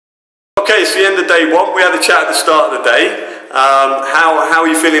Okay, it's the end of day one. We had a chat at the start of the day. How are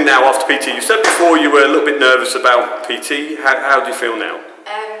you feeling now after PT? You said before you were a little bit nervous about PT. How do you feel now?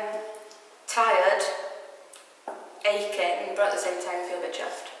 Tired, aching, but at the same time I feel a bit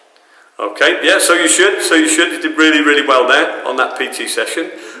chuffed. Okay, yeah, so you should. You did really, really well there on that PT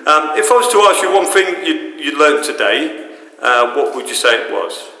session. If I was to ask you one thing you learned today, what would you say it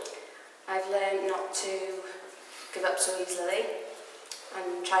was? I've learned not to give up so easily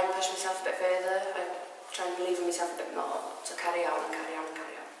and try and push myself a bit further and try and believe in myself a bit more, so carry on and carry on and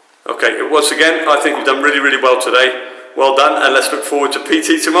carry on. Okay, once again, I think you've done really, really well today. Well done, and let's look forward to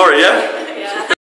PT tomorrow, yeah? Yeah.